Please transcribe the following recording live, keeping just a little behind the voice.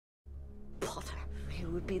Potter. You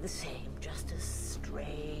would be the same, just as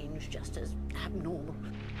strange, just as abnormal.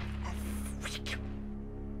 A freak.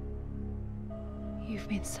 You've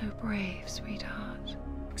been so brave, sweetheart.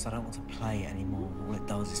 Because I don't want to play it anymore. All it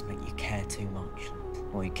does is make you care too much. The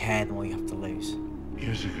more you care, the more you have to lose.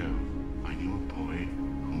 Years ago, I knew a boy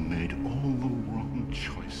who made all the wrong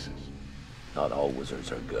choices. Not all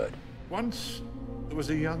wizards are good. Once, there was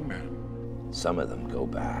a young man. Some of them go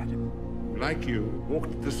bad. Like you,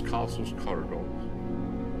 walked this castle's corridors,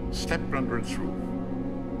 stepped under its roof.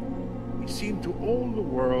 He seemed to all the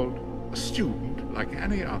world a student like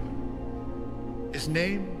any other. His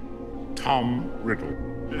name, Tom Riddle.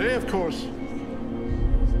 Today, of course,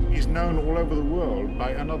 he's known all over the world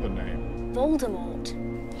by another name. Voldemort.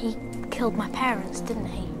 He killed my parents, didn't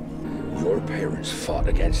he? Your parents fought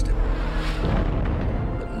against him.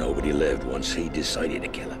 But nobody lived once he decided to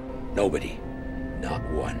kill him. Nobody. Not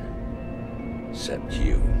one. Except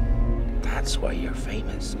you. That's why you're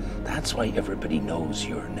famous. That's why everybody knows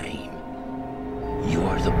your name.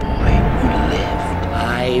 You're the boy who lived.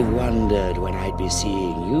 I wondered when I'd be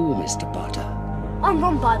seeing you, Mr. Potter. I'm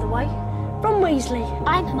Ron, by the way. Ron Weasley.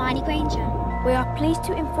 I'm Hermione Granger. We are pleased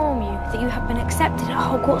to inform you that you have been accepted at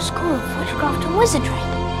Hogwarts School of Witchcraft and Wizardry.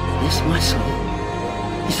 This, my son,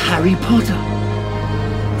 is Harry Potter.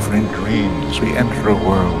 For in dreams, we enter a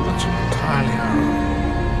world that's entirely our own.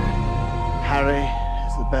 Harry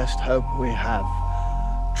is the best hope we have.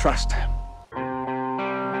 Trust him.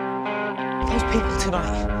 Those people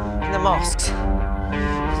tonight, in the masks,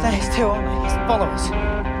 they're his two, aren't they? His followers.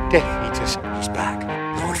 Death Eater is back.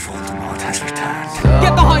 Lord Voldemort has returned.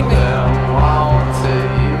 Get behind me!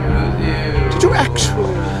 Did you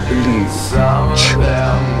actually believe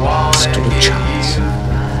children stood a chance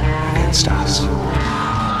against us?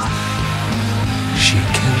 She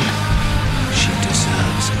killed. She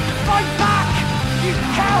deserves it. Fight back! You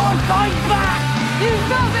coward, fight back! You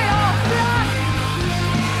filthy half-blood!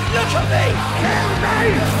 Look at me! Kill me!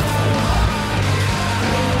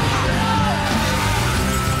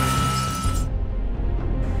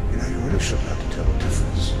 You know, you really should learn to tell the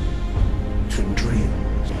difference between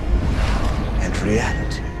dreams and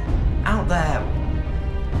reality. Out there,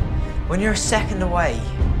 when you're a second away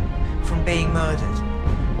from being murdered,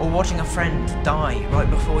 or watching a friend die right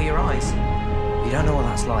before your eyes, you don't know what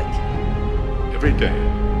that's like. Every day,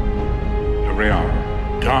 every hour,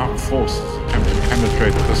 dark forces attempt to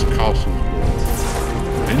penetrate this castle's walls.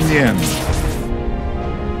 In the end,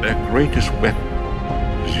 their greatest weapon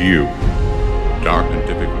is you. Dark and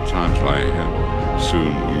difficult times lie ahead.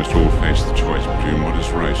 Soon, we must all face the choice between what is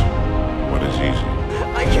right and what is easy.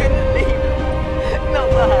 I couldn't leave him. Not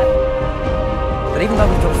that. But even though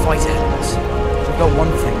we've got to fight ahead of us, we've got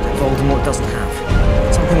one thing that Voldemort doesn't have.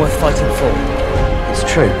 Something worth fighting for. It's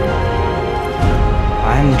true.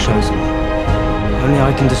 I am the chosen one. Only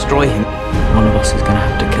I can destroy him. One of us is going to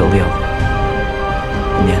have to kill the other.